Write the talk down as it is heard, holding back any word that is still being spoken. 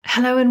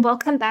Hello and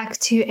welcome back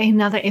to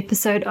another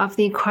episode of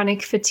the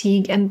Chronic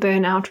Fatigue and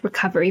Burnout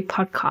Recovery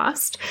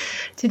Podcast.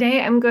 Today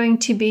I'm going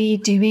to be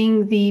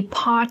doing the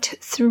part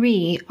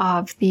 3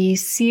 of the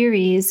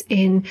series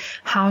in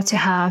how to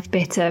have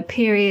better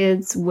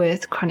periods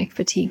with chronic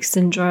fatigue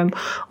syndrome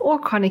or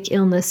chronic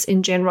illness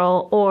in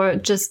general, or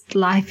just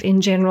life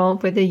in general,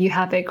 whether you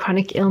have a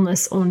chronic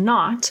illness or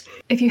not.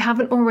 If you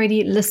haven't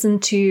already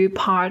listened to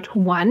part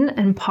 1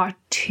 and part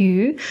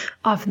 2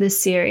 of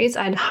this series,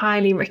 I'd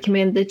highly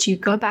recommend that you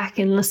go back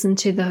and listen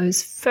to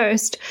those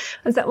first,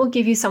 as that will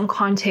give you some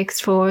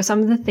context for some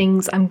of the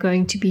things I'm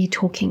going to be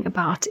talking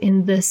about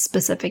in this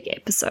specific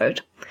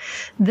episode.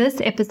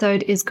 This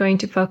episode is going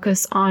to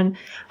focus on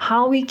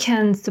how we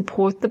can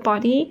support the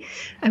body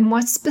and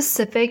what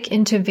specific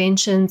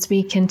interventions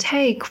we can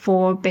take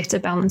for better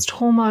balanced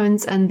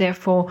hormones and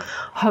therefore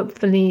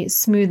hopefully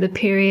smoother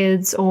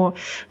periods or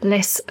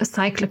less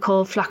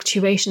cyclical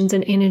fluctuations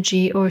in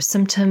energy or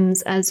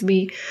symptoms as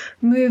we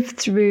move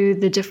through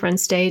the different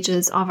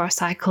stages of our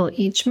cycle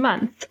each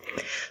month.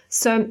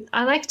 So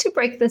I like to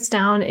break this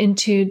down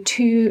into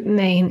 2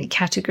 main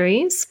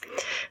categories.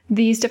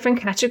 These different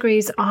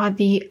categories are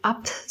the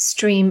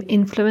upstream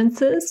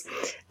influences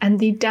and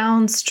the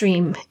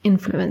downstream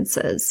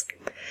influences.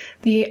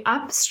 The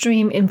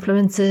upstream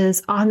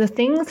influences are the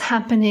things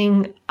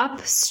happening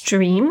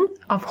upstream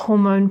of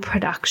hormone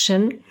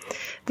production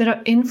that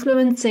are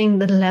influencing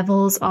the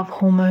levels of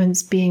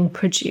hormones being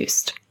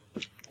produced.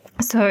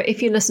 So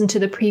if you listen to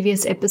the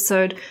previous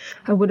episode,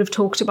 I would have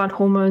talked about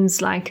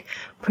hormones like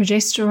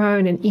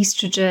progesterone and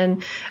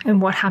estrogen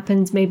and what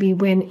happens maybe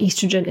when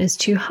estrogen is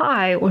too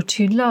high or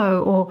too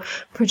low, or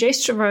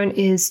progesterone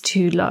is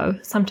too low.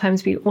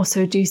 Sometimes we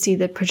also do see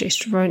that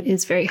progesterone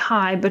is very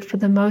high, but for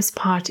the most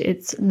part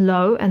it's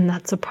low, and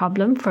that's a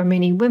problem for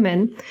many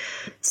women.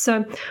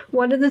 So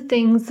what are the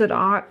things that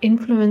are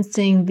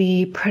influencing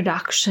the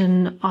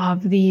production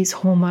of these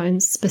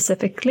hormones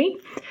specifically?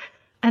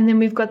 And then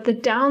we've got the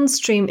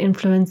downstream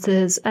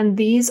influences, and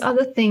these are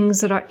the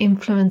things that are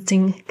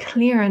influencing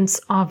clearance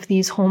of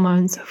these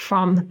hormones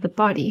from the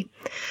body.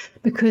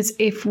 Because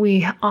if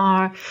we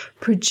are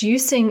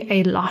producing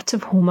a lot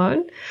of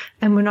hormone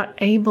and we're not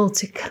able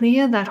to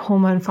clear that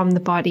hormone from the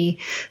body,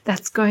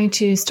 that's going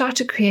to start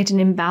to create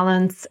an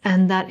imbalance,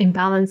 and that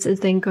imbalance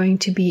is then going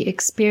to be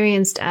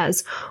experienced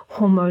as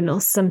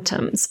hormonal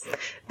symptoms.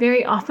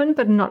 Very often,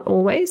 but not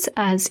always,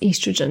 as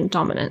estrogen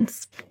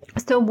dominance.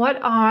 So what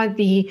are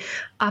the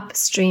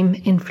upstream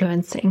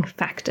influencing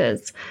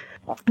factors?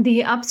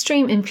 The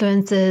upstream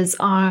influences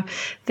are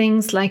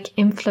things like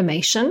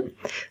inflammation.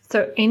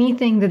 So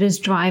anything that is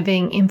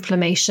driving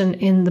inflammation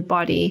in the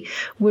body,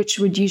 which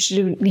would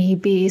usually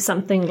be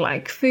something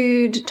like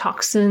food,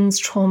 toxins,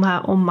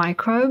 trauma, or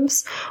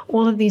microbes.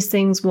 All of these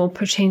things will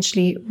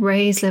potentially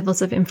raise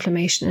levels of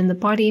inflammation in the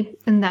body,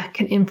 and that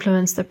can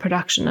influence the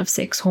production of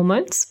sex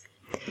hormones.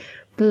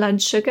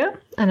 Blood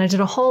sugar, and I did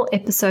a whole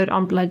episode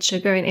on blood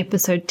sugar in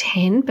episode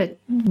 10, but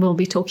we'll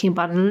be talking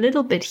about it a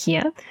little bit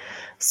here.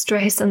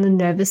 Stress and the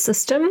nervous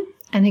system,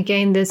 and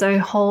again there's a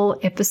whole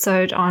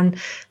episode on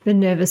the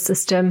nervous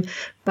system,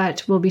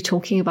 but we'll be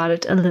talking about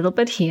it a little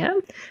bit here.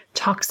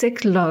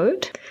 Toxic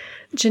load,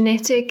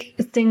 genetic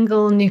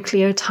single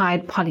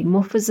nucleotide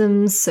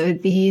polymorphisms, so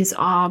these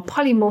are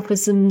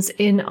polymorphisms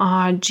in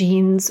our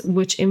genes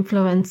which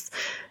influence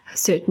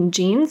certain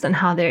genes and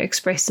how they're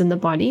expressed in the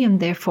body, and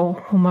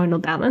therefore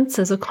hormonal balance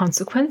as a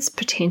consequence,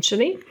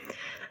 potentially.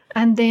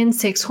 And then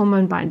sex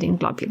hormone binding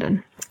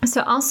globulin.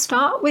 So I'll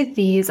start with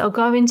these. I'll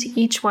go into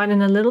each one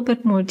in a little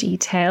bit more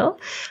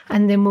detail,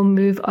 and then we'll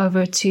move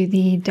over to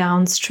the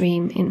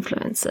downstream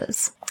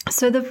influences.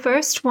 So the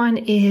first one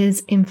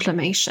is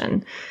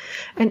inflammation.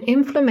 And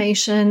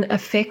inflammation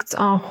affects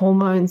our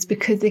hormones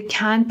because it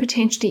can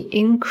potentially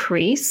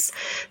increase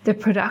the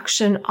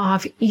production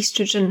of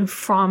estrogen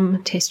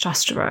from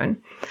testosterone.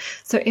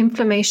 So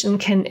inflammation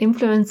can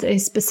influence a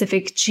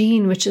specific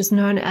gene, which is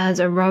known as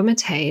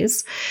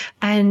aromatase,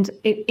 and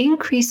it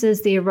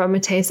increases the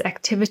aromatase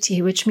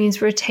activity, which means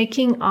we're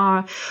taking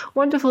our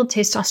wonderful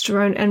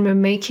testosterone and we're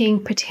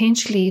making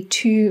potentially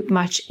too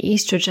much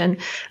estrogen,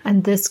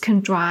 and this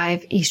can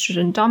drive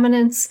estrogen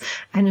dominance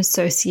and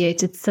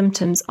associated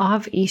symptoms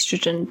of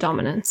estrogen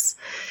dominance.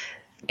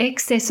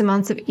 Excess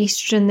amounts of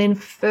estrogen then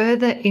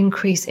further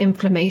increase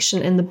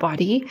inflammation in the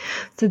body.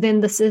 So then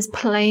this is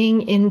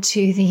playing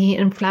into the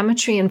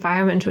inflammatory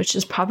environment, which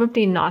is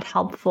probably not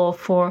helpful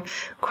for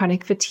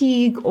chronic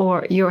fatigue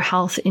or your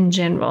health in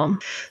general.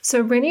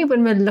 So really,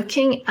 when we're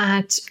looking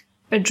at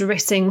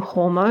addressing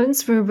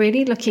hormones, we're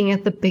really looking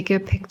at the bigger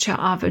picture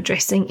of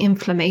addressing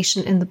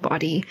inflammation in the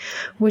body,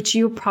 which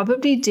you're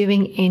probably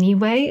doing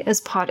anyway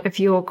as part of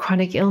your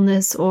chronic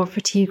illness or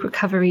fatigue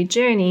recovery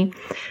journey.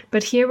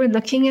 But here we're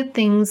looking at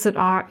things that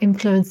are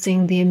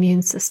influencing the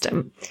immune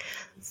system.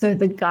 So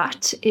the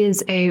gut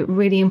is a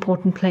really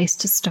important place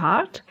to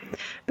start.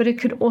 But it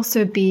could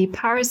also be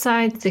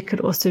parasites, it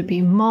could also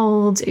be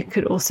mold, it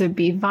could also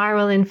be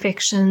viral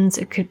infections,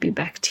 it could be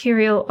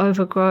bacterial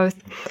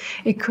overgrowth,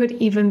 it could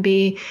even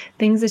be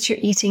things that you're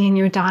eating in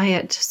your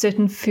diet,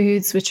 certain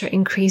foods which are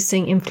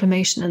increasing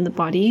inflammation in the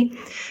body,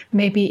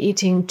 maybe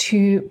eating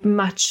too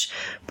much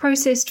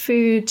processed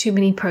food, too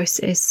many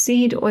processed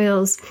seed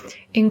oils,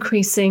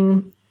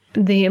 increasing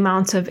the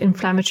amount of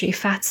inflammatory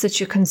fats that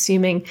you're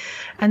consuming,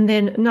 and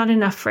then not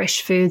enough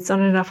fresh foods,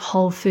 not enough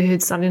whole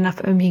foods, not enough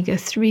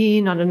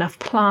omega-3, not enough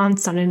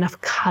plants, not enough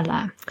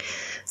color.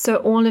 So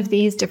all of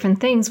these different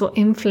things will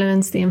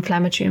influence the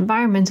inflammatory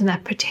environment, and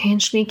that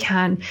potentially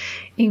can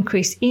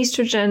increase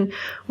estrogen,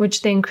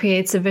 which then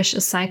creates a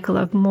vicious cycle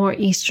of more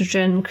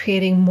estrogen,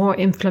 creating more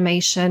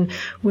inflammation,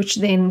 which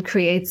then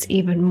creates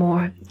even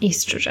more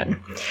estrogen.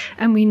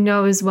 And we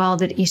know as well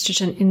that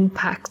estrogen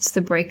impacts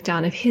the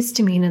breakdown of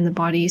histamine in the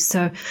body,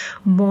 so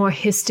more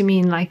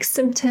histamine-like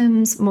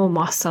symptoms, more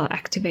mast cell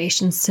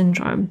activation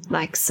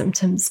syndrome-like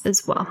symptoms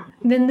as well.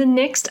 Then the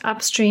next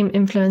upstream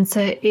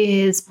influencer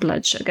is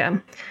blood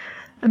sugar.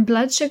 And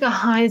blood sugar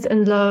highs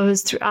and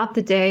lows throughout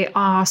the day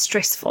are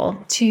stressful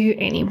to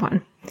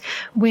anyone.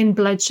 When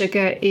blood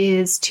sugar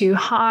is too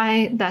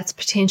high, that's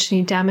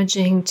potentially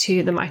damaging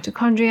to the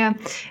mitochondria.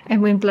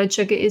 And when blood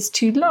sugar is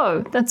too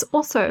low, that's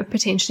also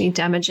potentially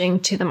damaging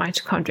to the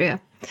mitochondria.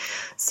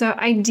 So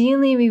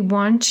ideally, we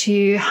want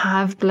to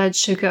have blood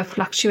sugar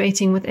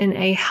fluctuating within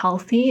a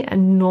healthy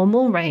and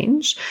normal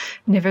range,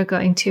 never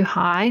going too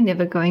high,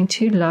 never going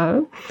too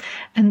low.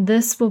 And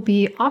this will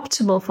be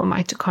optimal for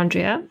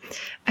mitochondria.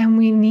 And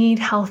we need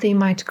healthy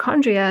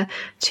mitochondria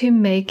to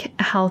make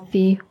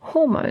healthy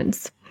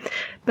hormones.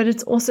 But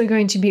it's also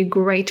going to be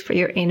great for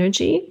your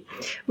energy.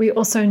 We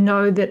also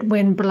know that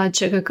when blood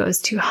sugar goes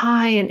too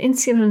high and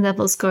insulin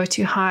levels go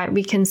too high,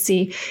 we can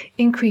see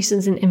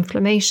increases in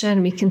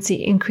inflammation, we can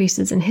see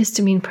increases in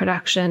histamine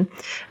production,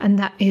 and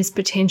that is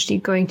potentially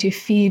going to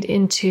feed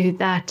into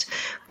that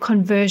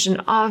conversion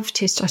of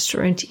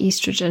testosterone to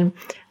estrogen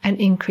and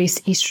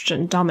increase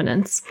estrogen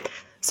dominance.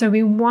 So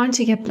we want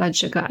to get blood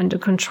sugar under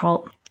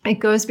control. It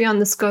goes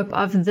beyond the scope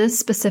of this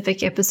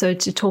specific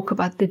episode to talk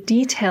about the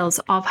details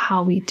of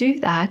how we do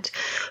that,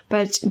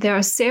 but there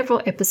are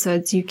several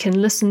episodes you can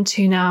listen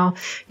to now.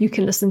 You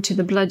can listen to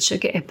the blood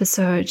sugar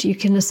episode. You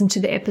can listen to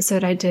the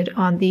episode I did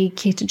on the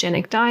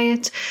ketogenic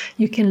diet.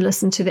 You can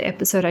listen to the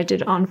episode I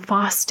did on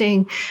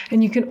fasting,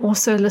 and you can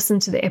also listen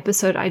to the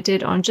episode I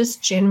did on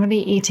just generally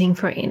eating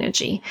for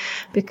energy,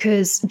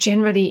 because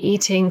generally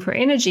eating for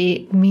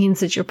energy means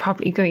that you're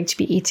probably going to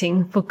be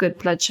eating for good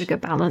blood sugar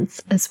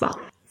balance as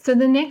well. So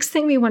the next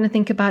thing we want to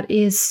think about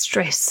is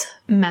stress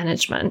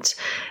management.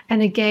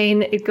 And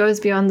again, it goes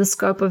beyond the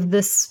scope of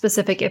this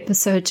specific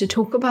episode to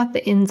talk about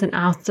the ins and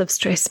outs of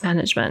stress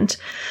management.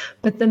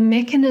 But the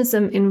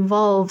mechanism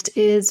involved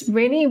is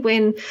really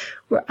when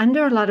we're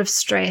under a lot of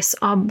stress,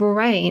 our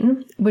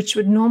brain, which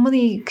would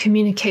normally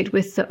communicate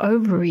with the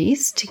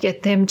ovaries to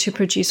get them to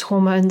produce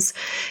hormones,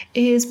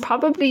 is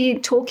probably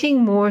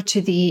talking more to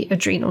the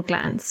adrenal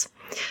glands.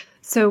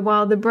 So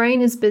while the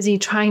brain is busy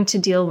trying to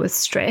deal with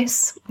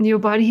stress, your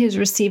body is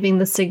receiving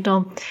the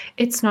signal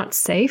it's not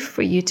safe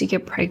for you to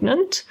get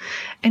pregnant.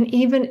 And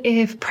even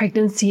if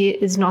pregnancy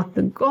is not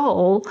the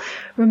goal,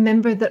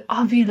 remember that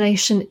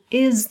ovulation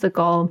is the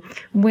goal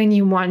when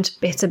you want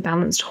better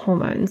balanced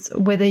hormones,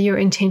 whether your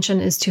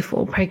intention is to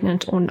fall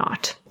pregnant or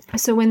not.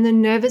 So when the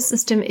nervous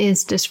system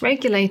is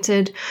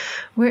dysregulated,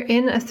 we're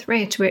in a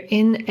threat, we're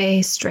in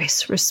a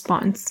stress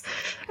response.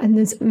 And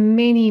there's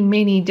many,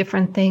 many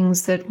different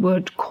things that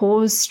would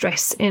cause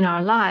stress in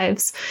our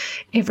lives.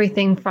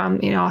 Everything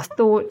from, our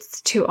thoughts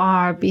to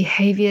our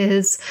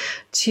behaviors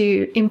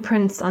to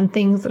imprints on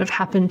things that have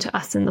happened to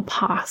us in the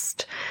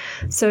past.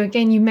 So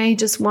again, you may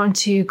just want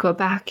to go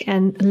back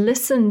and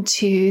listen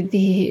to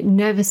the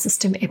nervous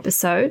system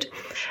episode.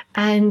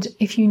 And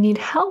if you need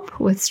help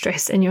with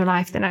stress in your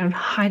life, then I would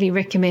highly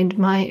recommend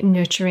my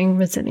Nurturing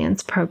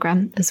Resilience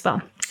program as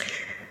well.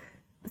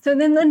 So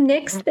then the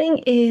next thing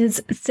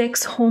is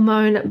sex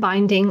hormone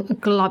binding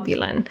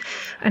globulin.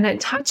 And I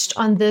touched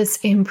on this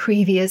in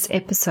previous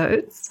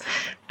episodes.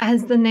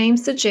 As the name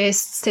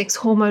suggests, sex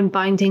hormone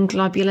binding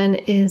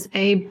globulin is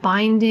a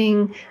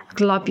binding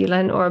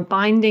globulin or a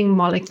binding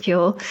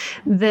molecule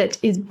that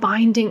is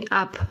binding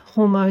up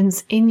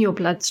hormones in your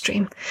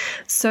bloodstream.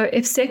 So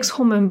if sex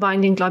hormone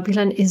binding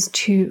globulin is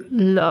too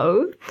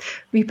low,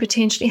 we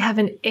potentially have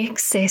an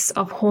excess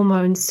of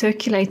hormones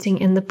circulating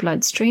in the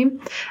bloodstream,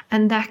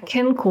 and that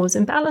can cause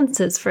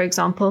imbalances, for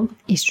example,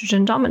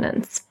 estrogen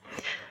dominance.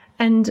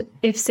 And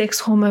if sex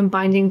hormone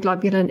binding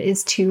globulin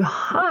is too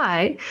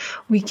high,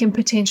 we can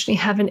potentially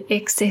have an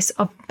excess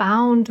of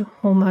bound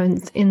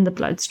hormones in the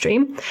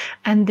bloodstream.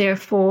 And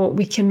therefore,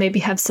 we can maybe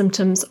have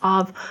symptoms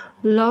of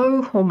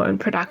low hormone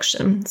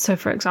production. So,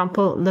 for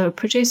example, low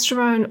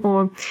progesterone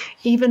or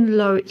even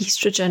low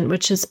estrogen,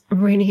 which is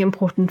really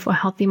important for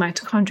healthy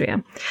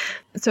mitochondria.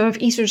 So if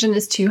estrogen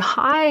is too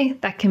high,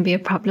 that can be a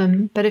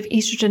problem. But if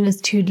estrogen is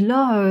too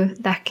low,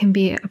 that can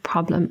be a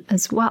problem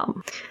as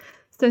well.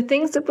 So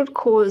things that would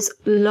cause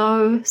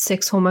low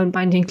sex hormone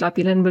binding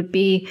globulin would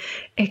be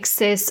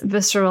excess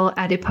visceral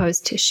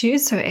adipose tissue,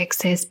 so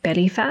excess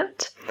belly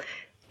fat,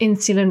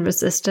 insulin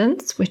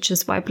resistance, which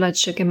is why blood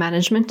sugar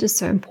management is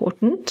so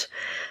important,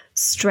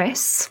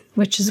 stress,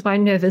 which is why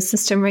nervous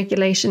system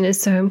regulation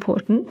is so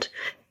important,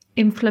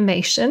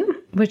 inflammation,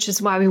 which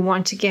is why we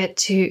want to get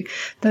to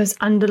those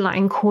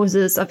underlying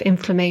causes of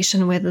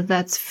inflammation, whether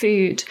that's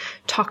food,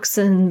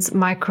 toxins,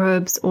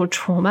 microbes, or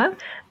trauma.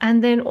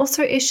 And then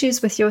also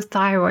issues with your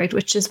thyroid,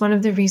 which is one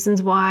of the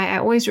reasons why I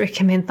always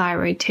recommend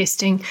thyroid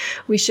testing.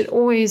 We should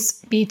always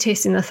be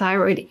testing the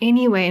thyroid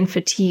anyway in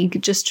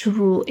fatigue, just to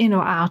rule in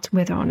or out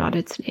whether or not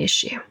it's an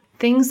issue.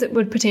 Things that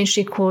would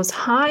potentially cause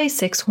high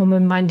sex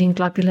hormone binding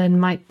globulin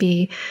might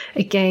be,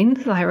 again,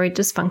 thyroid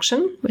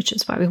dysfunction, which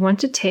is why we want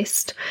to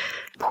test.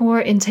 Poor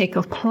intake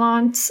of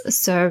plants,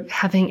 so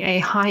having a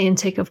high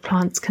intake of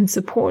plants can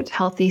support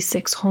healthy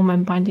sex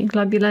hormone binding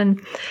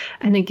globulin.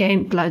 And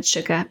again, blood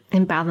sugar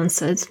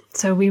imbalances.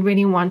 So we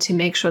really want to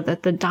make sure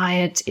that the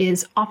diet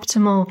is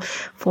optimal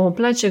for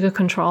blood sugar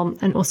control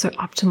and also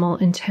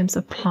optimal in terms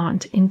of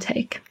plant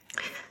intake.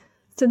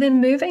 So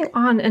then moving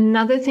on,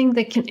 another thing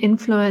that can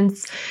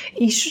influence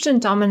estrogen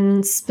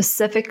dominance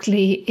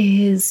specifically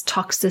is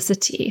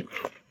toxicity.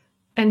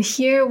 And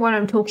here what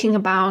I'm talking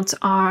about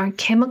are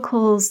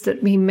chemicals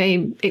that we may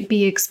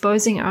be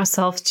exposing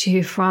ourselves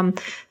to from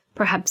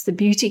perhaps the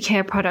beauty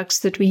care products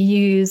that we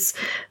use,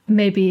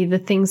 maybe the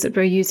things that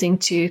we're using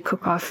to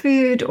cook our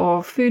food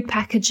or food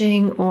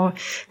packaging or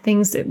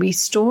things that we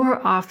store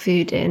our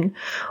food in.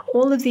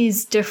 All of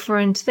these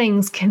different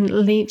things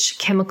can leach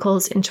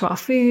chemicals into our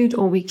food,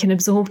 or we can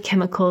absorb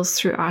chemicals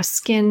through our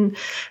skin.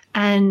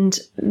 And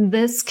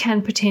this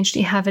can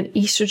potentially have an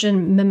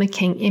estrogen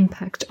mimicking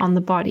impact on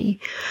the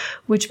body,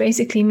 which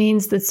basically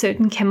means that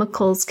certain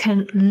chemicals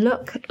can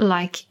look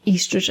like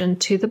estrogen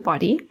to the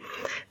body.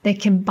 They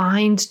can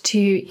bind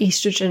to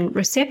estrogen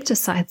receptor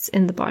sites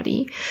in the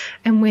body.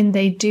 And when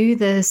they do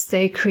this,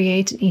 they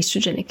create an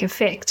estrogenic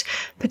effect,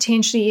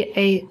 potentially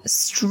a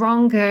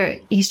stronger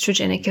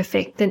estrogenic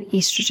effect than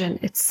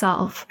estrogen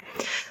itself.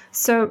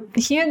 So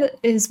here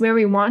is where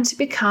we want to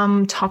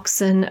become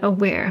toxin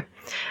aware.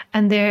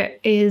 And there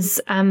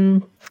is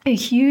a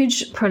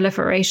huge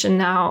proliferation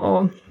now,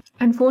 or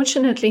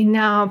unfortunately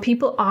now,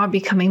 people are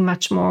becoming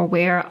much more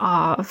aware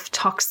of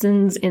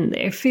toxins in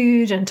their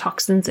food and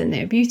toxins in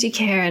their beauty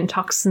care and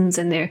toxins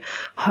in their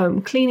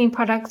home cleaning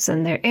products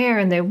and their air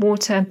and their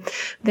water.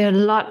 There are a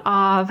lot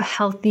of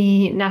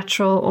healthy,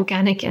 natural,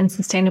 organic, and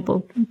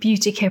sustainable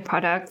beauty care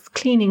products,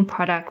 cleaning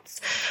products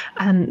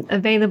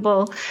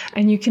available.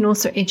 And you can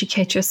also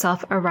educate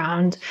yourself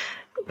around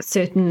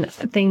certain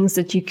things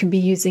that you can be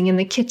using in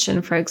the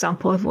kitchen, for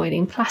example,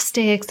 avoiding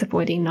plastics,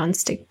 avoiding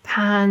non-stick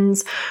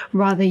pans,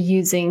 rather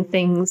using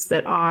things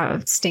that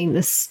are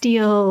stainless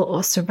steel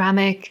or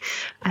ceramic,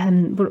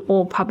 and would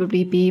all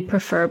probably be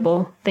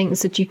preferable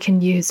things that you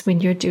can use when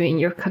you're doing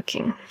your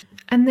cooking.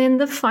 And then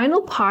the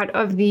final part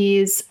of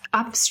these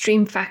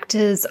upstream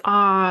factors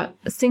are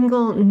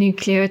single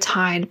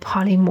nucleotide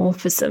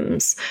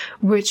polymorphisms,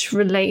 which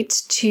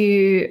relate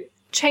to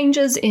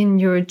changes in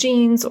your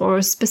genes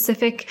or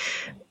specific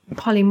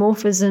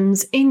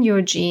polymorphisms in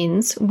your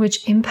genes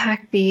which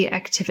impact the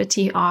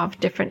activity of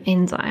different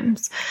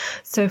enzymes.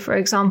 So for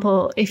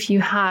example, if you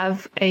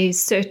have a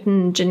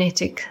certain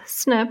genetic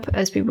SNP,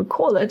 as we would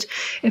call it,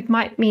 it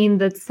might mean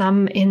that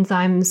some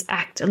enzymes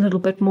act a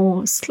little bit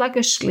more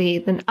sluggishly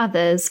than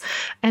others,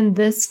 and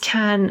this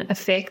can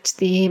affect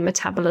the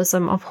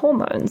metabolism of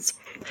hormones.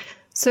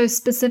 So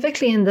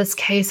specifically in this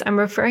case, I'm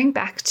referring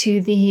back to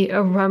the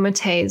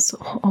aromatase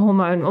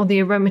hormone, or the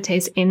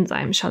aromatase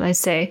enzyme, shall I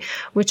say,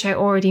 which I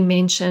already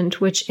mentioned,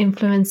 which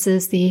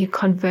influences the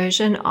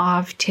conversion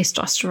of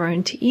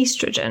testosterone to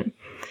estrogen.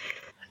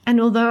 And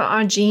although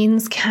our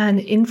genes can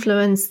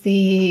influence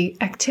the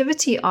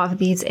activity of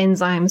these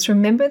enzymes,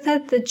 remember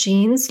that the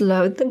genes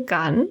load the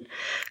gun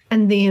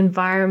and the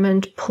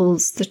environment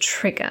pulls the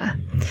trigger.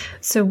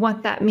 So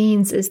what that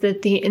means is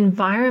that the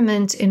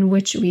environment in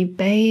which we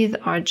bathe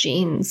our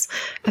genes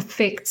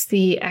affects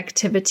the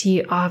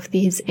activity of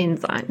these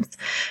enzymes.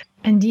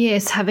 And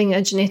yes, having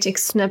a genetic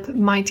SNP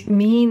might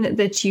mean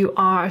that you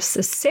are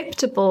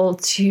susceptible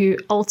to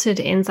altered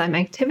enzyme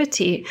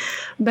activity,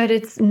 but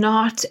it's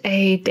not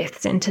a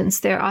death sentence.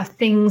 There are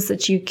things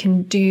that you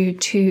can do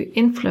to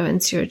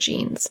influence your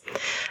genes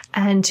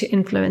and to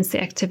influence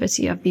the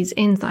activity of these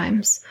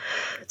enzymes.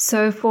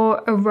 So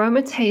for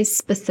aromatase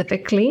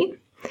specifically,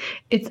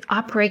 it's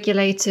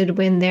upregulated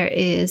when there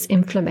is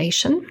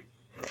inflammation.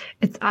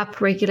 It's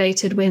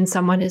upregulated when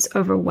someone is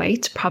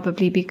overweight,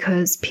 probably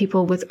because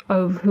people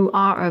who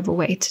are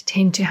overweight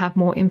tend to have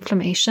more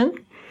inflammation.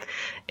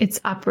 It's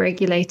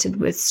upregulated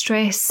with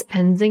stress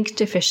and zinc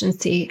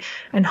deficiency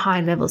and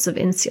high levels of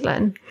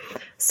insulin.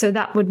 So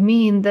that would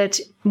mean that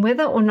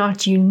whether or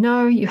not you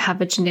know you have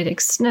a genetic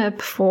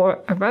SNP for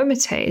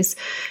aromatase,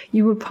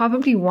 you would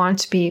probably want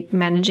to be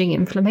managing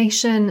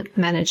inflammation,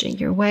 managing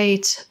your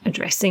weight,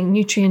 addressing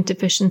nutrient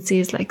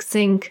deficiencies like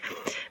zinc,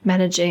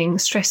 managing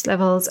stress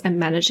levels, and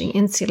managing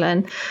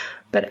insulin.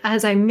 But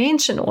as I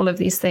mention all of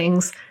these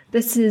things,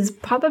 this is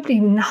probably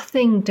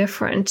nothing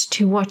different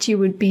to what you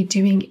would be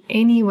doing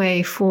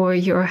anyway for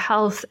your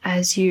health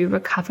as you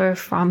recover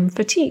from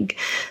fatigue.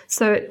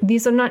 So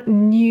these are not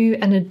new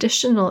and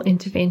additional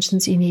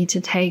interventions you need to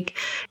take.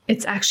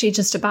 It's actually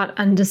just about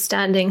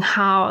understanding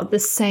how the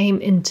same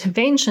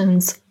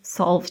interventions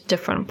solve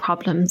different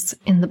problems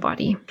in the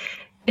body.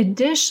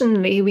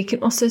 Additionally, we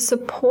can also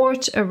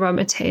support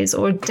aromatase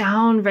or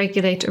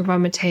down-regulate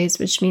aromatase,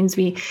 which means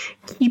we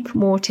keep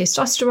more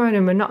testosterone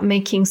and we're not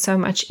making so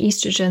much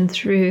estrogen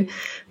through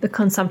the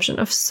consumption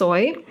of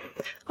soy.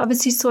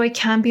 Obviously, soy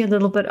can be a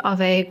little bit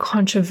of a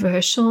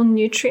controversial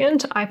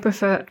nutrient. I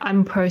prefer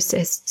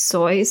unprocessed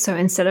soy. So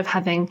instead of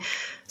having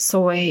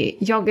soy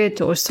yogurt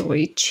or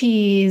soy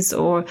cheese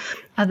or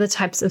other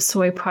types of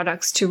soy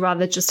products, to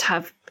rather just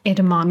have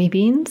edamame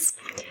beans,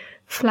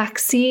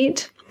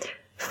 flaxseed,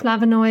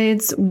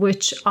 flavonoids,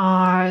 which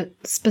are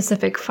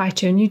specific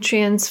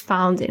phytonutrients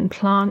found in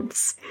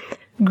plants,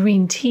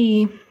 green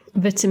tea,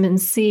 vitamin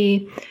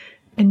C,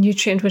 a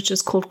nutrient which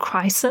is called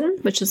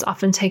chrysin, which is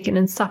often taken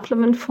in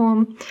supplement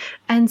form,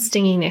 and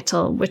stinging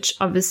nettle, which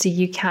obviously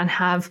you can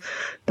have,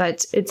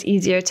 but it's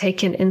easier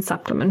taken in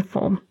supplement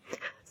form.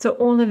 So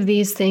all of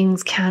these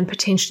things can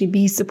potentially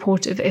be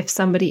supportive if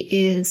somebody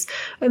is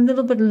a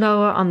little bit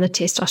lower on the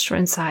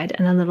testosterone side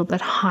and a little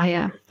bit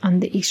higher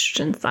on the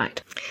estrogen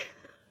side.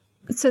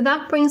 So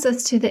that brings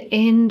us to the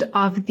end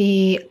of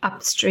the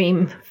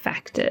upstream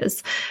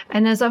factors.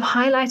 And as I've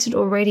highlighted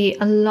already,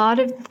 a lot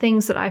of the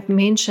things that I've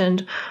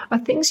mentioned are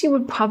things you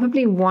would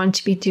probably want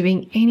to be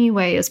doing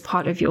anyway as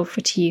part of your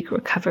fatigue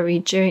recovery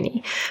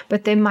journey.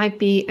 But there might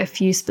be a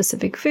few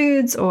specific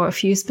foods or a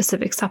few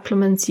specific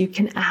supplements you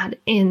can add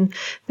in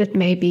that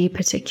may be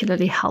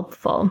particularly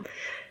helpful.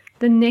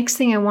 The next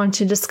thing I want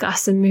to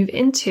discuss and move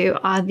into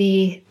are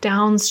the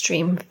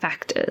downstream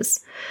factors.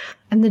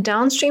 And the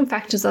downstream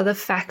factors are the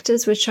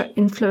factors which are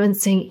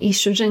influencing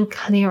estrogen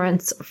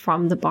clearance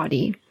from the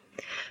body.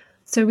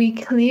 So we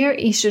clear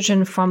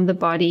estrogen from the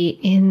body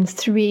in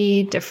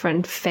 3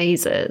 different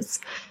phases.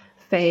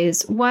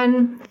 Phase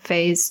 1,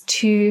 phase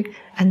 2,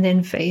 and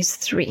then phase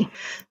 3.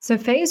 So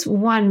phase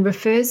 1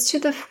 refers to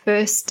the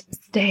first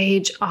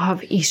stage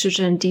of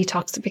estrogen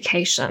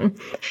detoxification.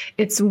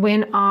 It's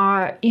when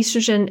our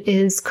estrogen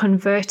is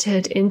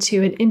converted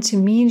into an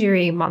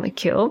intermediary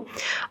molecule,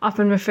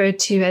 often referred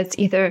to as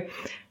either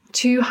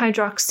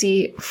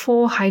 2-hydroxy,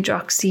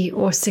 4-hydroxy,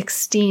 or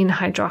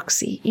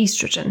 16-hydroxy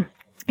estrogen.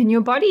 And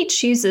your body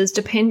chooses,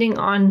 depending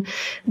on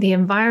the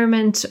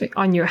environment,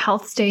 on your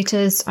health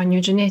status, on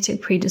your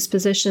genetic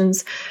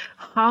predispositions,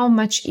 how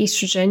much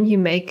estrogen you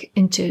make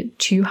into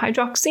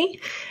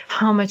 2-hydroxy,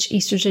 how much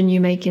estrogen you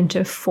make into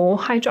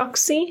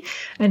 4-hydroxy,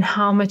 and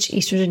how much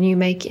estrogen you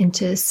make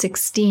into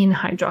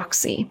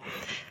 16-hydroxy.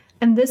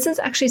 And this is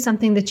actually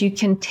something that you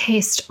can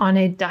test on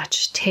a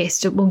Dutch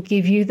test. It will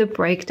give you the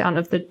breakdown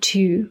of the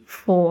 2,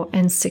 4,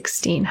 and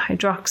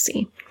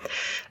 16-hydroxy.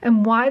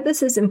 And why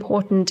this is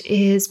important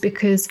is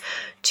because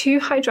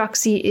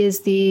 2-hydroxy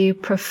is the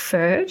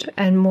preferred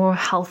and more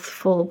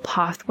healthful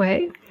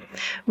pathway,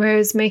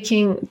 whereas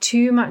making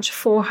too much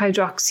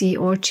 4-hydroxy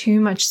or too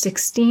much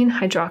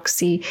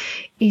 16-hydroxy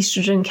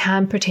estrogen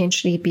can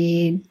potentially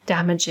be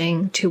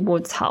damaging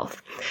towards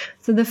health.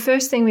 So the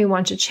first thing we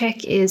want to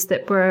check is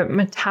that we're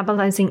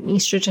metabolizing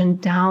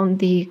estrogen down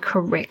the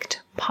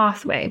correct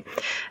pathway.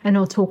 And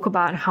I'll talk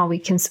about how we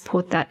can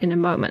support that in a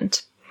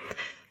moment.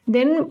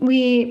 Then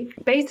we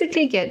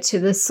basically get to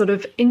this sort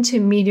of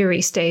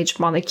intermediary stage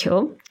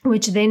molecule,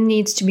 which then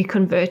needs to be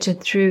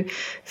converted through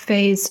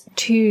phase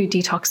 2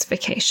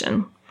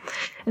 detoxification.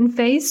 And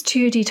phase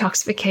 2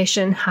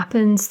 detoxification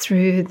happens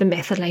through the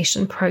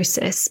methylation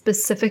process,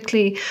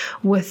 specifically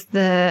with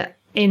the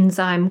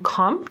enzyme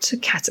COMT,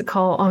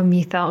 catechol or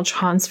methyl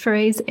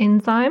transferase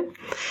enzyme.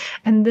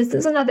 And this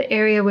is another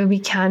area where we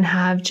can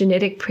have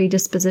genetic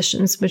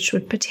predispositions which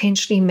would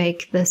potentially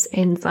make this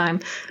enzyme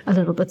a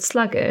little bit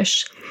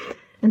sluggish.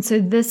 And so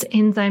this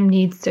enzyme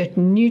needs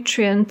certain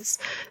nutrients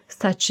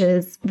such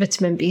as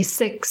vitamin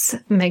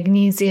B6,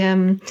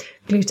 magnesium,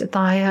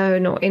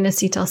 glutathione or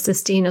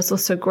N-acetylcysteine is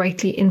also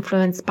greatly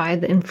influenced by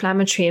the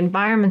inflammatory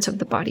environment of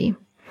the body.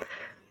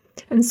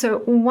 And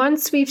so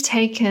once we've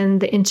taken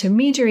the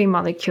intermediary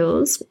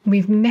molecules,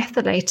 we've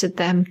methylated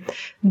them,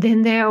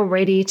 then they are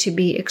ready to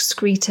be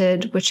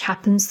excreted, which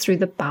happens through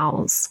the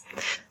bowels.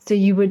 So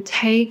you would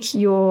take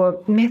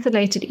your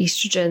methylated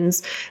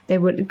estrogens, they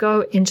would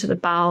go into the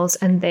bowels,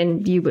 and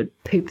then you would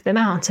poop them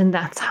out. And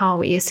that's how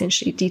we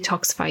essentially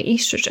detoxify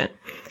estrogen.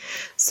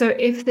 So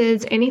if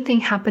there's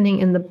anything happening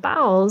in the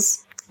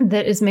bowels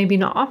that is maybe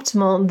not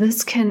optimal,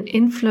 this can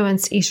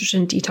influence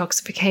estrogen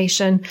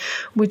detoxification,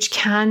 which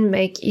can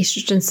make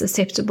estrogen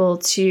susceptible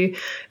to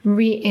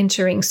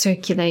re-entering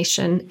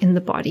circulation in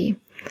the body.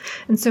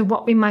 And so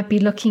what we might be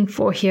looking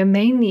for here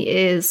mainly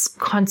is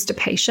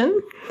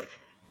constipation,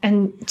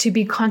 And to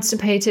be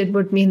constipated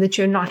would mean that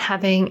you're not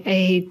having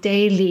a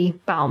daily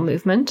bowel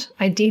movement.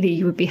 Ideally,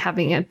 you would be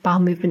having a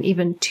bowel movement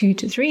even 2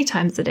 to 3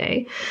 times a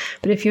day.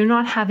 But if you're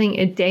not having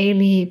a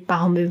daily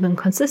bowel movement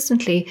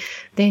consistently,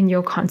 then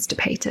you're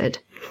constipated.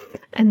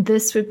 And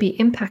this would be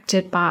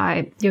impacted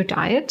by your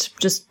diet,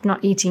 just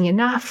not eating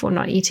enough or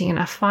not eating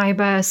enough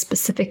fiber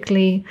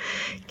specifically.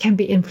 It can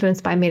be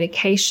influenced by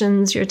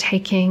medications you're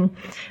taking,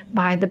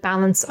 by the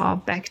balance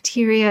of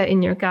bacteria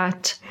in your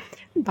gut,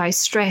 by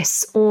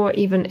stress, or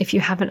even if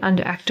you have an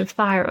underactive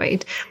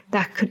thyroid,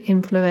 that could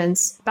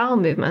influence bowel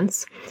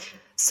movements.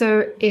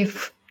 So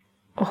if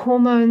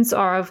hormones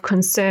are of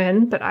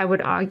concern, but I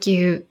would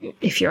argue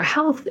if your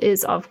health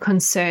is of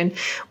concern,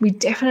 we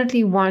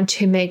definitely want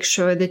to make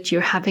sure that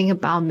you're having a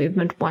bowel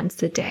movement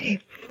once a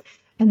day.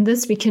 And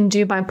this we can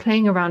do by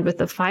playing around with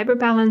the fiber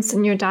balance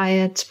in your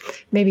diet,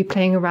 maybe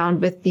playing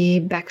around with the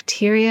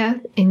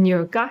bacteria in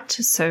your gut.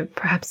 So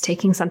perhaps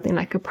taking something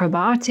like a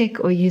probiotic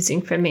or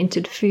using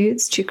fermented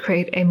foods to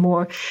create a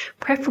more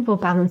preferable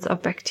balance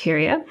of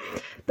bacteria.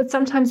 But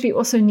sometimes we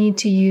also need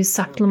to use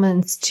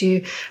supplements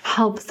to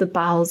help the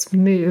bowels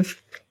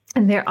move.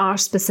 And there are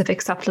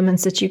specific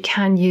supplements that you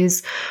can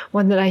use.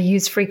 One that I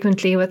use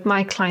frequently with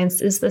my clients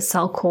is the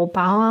Cellcore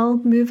Bowel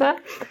Mover.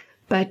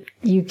 But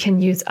you can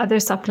use other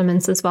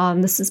supplements as well,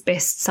 and this is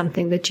best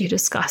something that you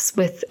discuss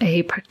with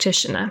a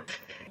practitioner.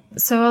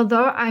 So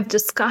although I've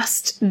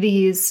discussed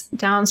these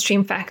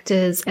downstream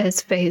factors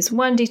as phase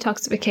 1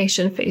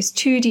 detoxification, phase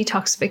 2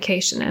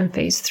 detoxification, and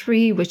phase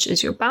 3, which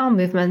is your bowel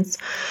movements,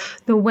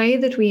 the way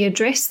that we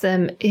address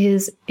them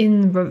is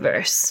in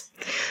reverse.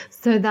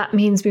 So that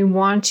means we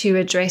want to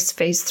address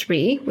phase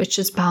 3, which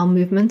is bowel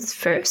movements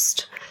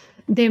first.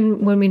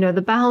 Then when we know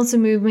the bowels are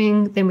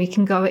moving, then we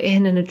can go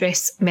in and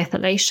address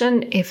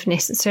methylation if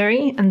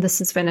necessary. And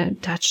this is when a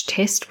Dutch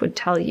test would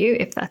tell you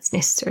if that's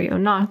necessary or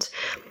not.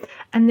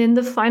 And then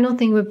the final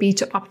thing would be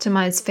to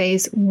optimize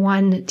phase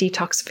 1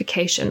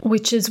 detoxification,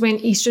 which is when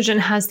estrogen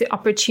has the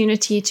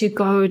opportunity to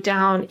go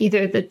down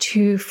either the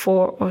 2,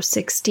 4, or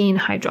 16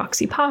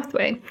 hydroxy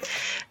pathway.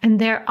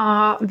 And there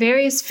are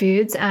various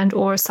foods and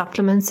or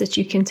supplements that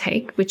you can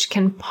take which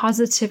can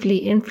positively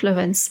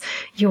influence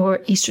your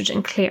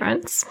estrogen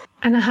clearance.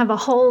 And I have a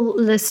whole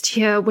list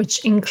here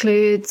which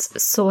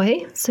includes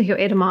soy, so your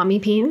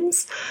edamame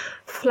beans,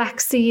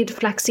 flaxseed.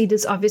 Flaxseed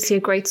is obviously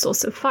a great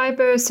source of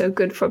fiber, so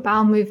good for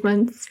bowel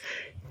movements.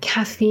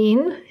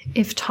 Caffeine,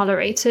 if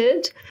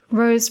tolerated.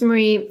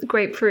 Rosemary,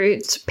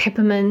 grapefruit,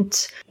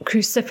 peppermint,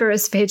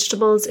 cruciferous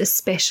vegetables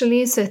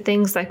especially, so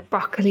things like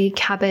broccoli,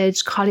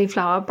 cabbage,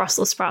 cauliflower,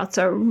 Brussels sprouts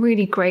are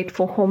really great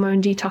for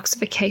hormone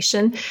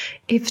detoxification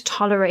if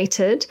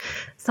tolerated.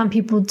 Some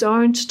people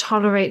don't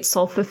tolerate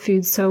sulfur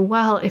foods so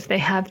well if they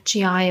have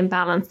GI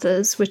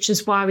imbalances, which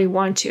is why we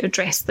want to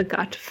address the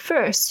gut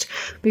first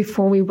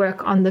before we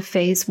work on the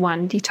phase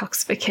 1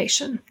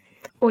 detoxification.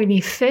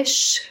 Oily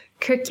fish,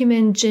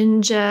 curcumin,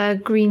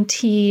 ginger, green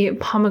tea,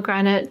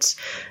 pomegranate,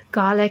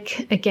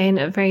 garlic, again,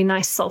 a very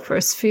nice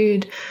sulfurous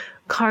food,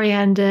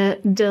 coriander,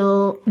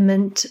 dill,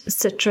 mint,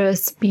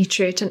 citrus,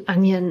 beetroot, and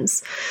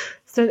onions.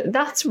 So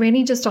that's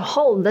really just a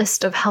whole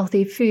list of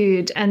healthy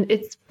food. And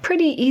it's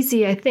pretty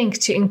easy, I think,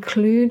 to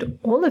include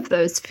all of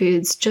those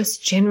foods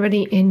just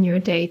generally in your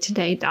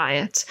day-to-day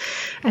diet.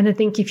 And I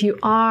think if you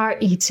are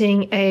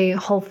eating a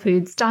whole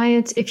foods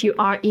diet, if you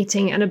are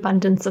eating an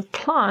abundance of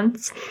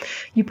plants,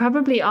 you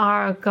probably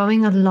are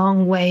going a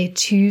long way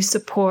to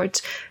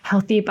support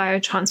healthy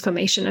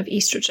biotransformation of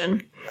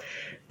estrogen.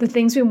 The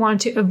things we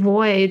want to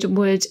avoid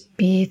would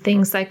be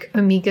things like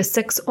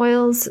omega-6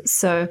 oils,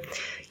 so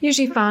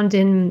usually found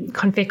in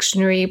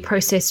confectionery,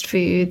 processed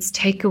foods,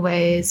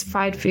 takeaways,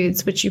 fried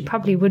foods, which you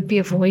probably would be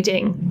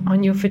avoiding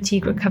on your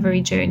fatigue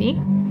recovery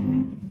journey.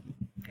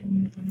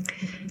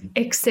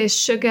 Excess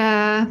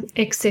sugar,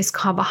 excess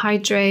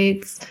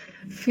carbohydrates,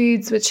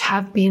 foods which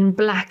have been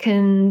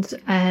blackened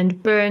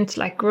and burnt,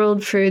 like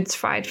grilled foods,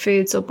 fried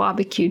foods, or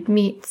barbecued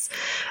meats,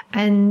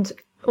 and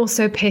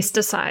also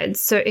pesticides.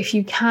 So if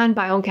you can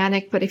buy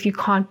organic, but if you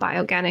can't buy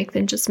organic,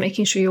 then just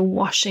making sure you're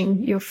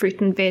washing your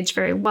fruit and veg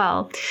very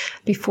well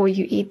before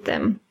you eat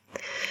them.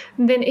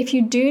 And then if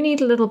you do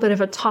need a little bit of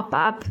a top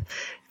up,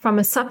 from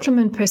a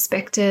supplement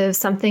perspective,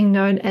 something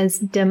known as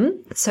DIM,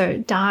 so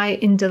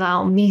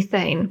diindilyl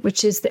methane,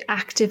 which is the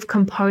active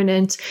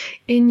component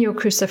in your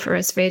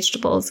cruciferous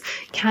vegetables,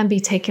 can be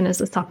taken as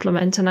a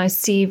supplement. And I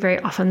see very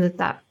often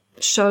that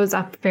shows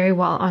up very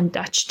well on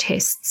Dutch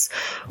tests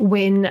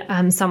when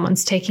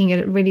someone's taking it.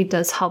 It really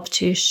does help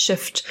to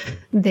shift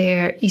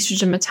their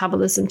estrogen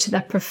metabolism to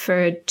that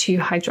preferred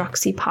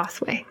 2-hydroxy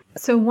pathway.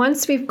 So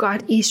once we've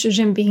got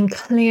estrogen being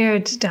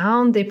cleared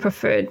down the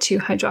preferred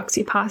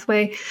 2-hydroxy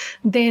pathway,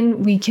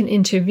 then we can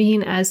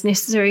intervene as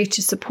necessary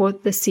to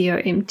support the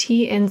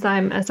COMT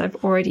enzyme, as I've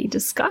already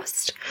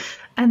discussed.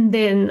 And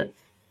then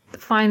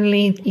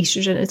finally,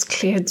 estrogen is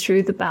cleared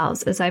through the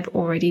bowels, as I've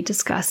already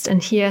discussed.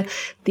 And here,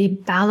 the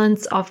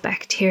balance of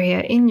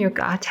bacteria in your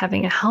gut,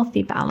 having a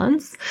healthy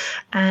balance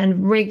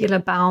and regular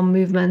bowel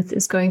movements,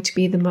 is going to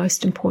be the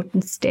most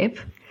important step.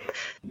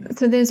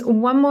 So there's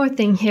one more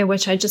thing here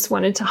which I just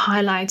wanted to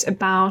highlight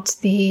about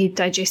the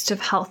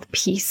digestive health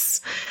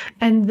piece.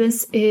 And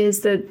this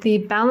is that the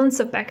balance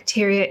of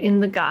bacteria in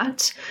the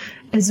gut,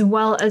 as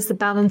well as the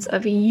balance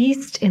of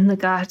yeast in the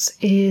gut,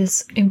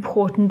 is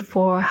important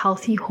for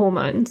healthy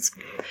hormones.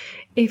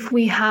 If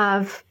we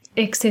have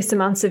excess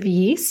amounts of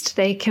yeast,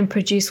 they can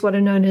produce what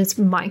are known as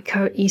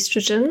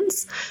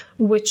mycoestrogens,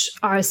 which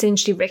are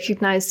essentially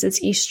recognized as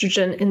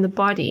estrogen in the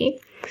body.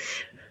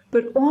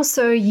 But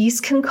also,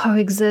 yeast can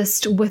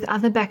coexist with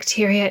other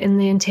bacteria in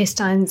the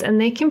intestines, and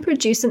they can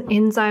produce an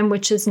enzyme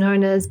which is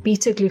known as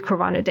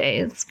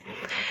beta-glucuronidase.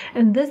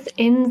 And this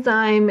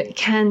enzyme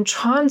can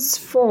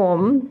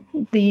transform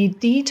the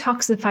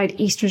detoxified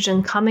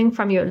estrogen coming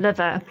from your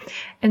liver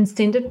and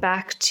send it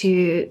back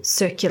to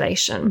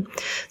circulation.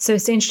 So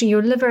essentially,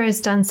 your liver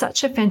has done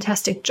such a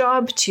fantastic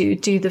job to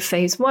do the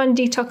phase 1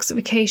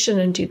 detoxification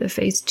and do the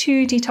phase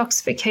 2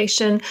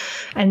 detoxification,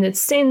 and it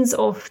sends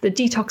off the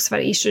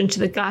detoxified estrogen to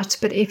the gut.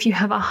 But if you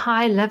have a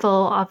high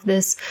level of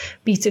this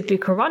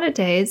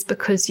beta-glucuronidase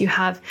because you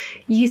have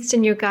yeast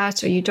in your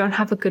gut or you don't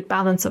have a good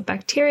balance of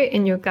bacteria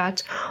in your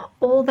gut,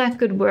 all that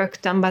good work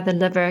done by the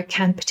liver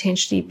can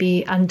potentially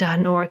be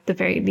undone or at the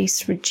very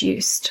least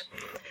reduced.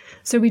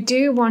 So we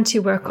do want to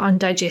work on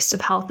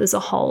digestive health as a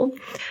whole.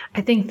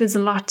 I think there's a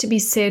lot to be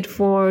said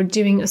for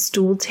doing a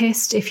stool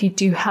test if you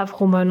do have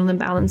hormonal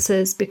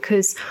imbalances,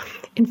 because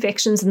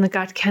infections in the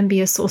gut can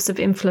be a source of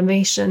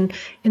inflammation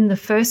in the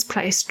first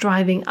place,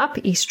 driving up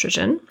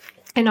estrogen,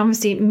 and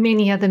obviously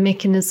many other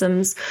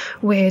mechanisms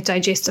where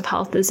digestive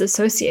health is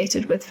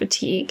associated with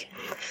fatigue.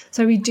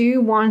 So we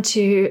do want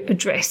to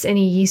address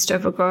any yeast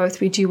overgrowth.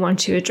 We do want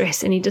to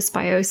address any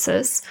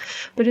dysbiosis.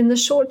 But in the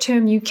short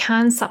term, you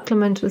can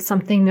supplement with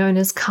something known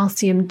as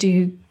calcium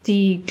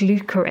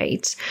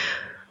D-glucarate,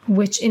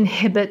 which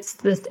inhibits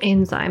this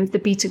enzyme, the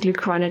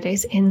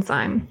beta-glucuronidase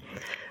enzyme.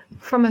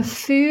 From a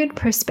food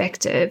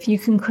perspective, you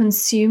can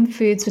consume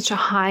foods which are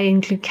high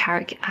in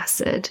glucaric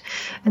acid,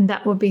 and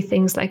that will be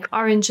things like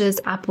oranges,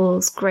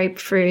 apples,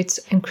 grapefruit,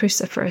 and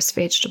cruciferous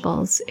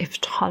vegetables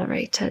if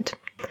tolerated.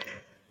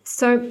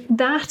 So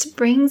that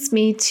brings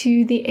me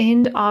to the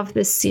end of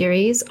this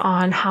series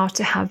on how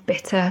to have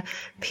better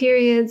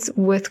periods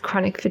with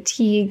chronic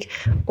fatigue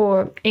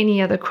or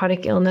any other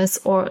chronic illness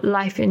or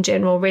life in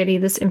general. Really,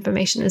 this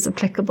information is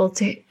applicable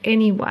to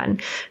anyone,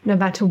 no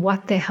matter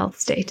what their health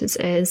status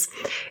is.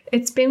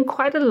 It's been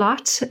quite a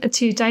lot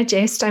to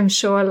digest, I'm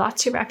sure, a lot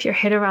to wrap your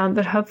head around,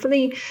 but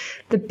hopefully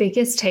the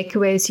biggest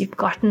takeaways you've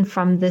gotten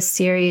from this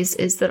series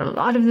is that a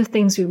lot of the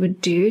things we would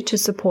do to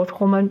support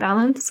hormone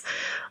balance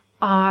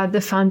are the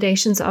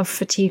foundations of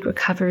fatigue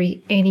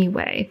recovery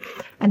anyway.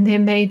 And there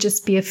may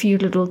just be a few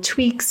little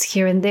tweaks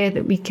here and there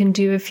that we can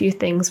do, a few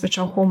things which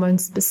are hormone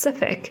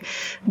specific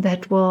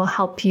that will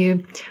help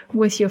you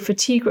with your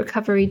fatigue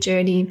recovery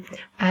journey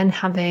and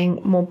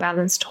having more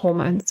balanced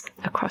hormones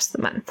across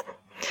the month.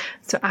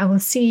 So I will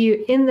see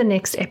you in the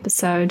next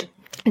episode.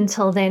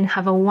 Until then,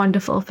 have a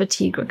wonderful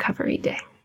fatigue recovery day.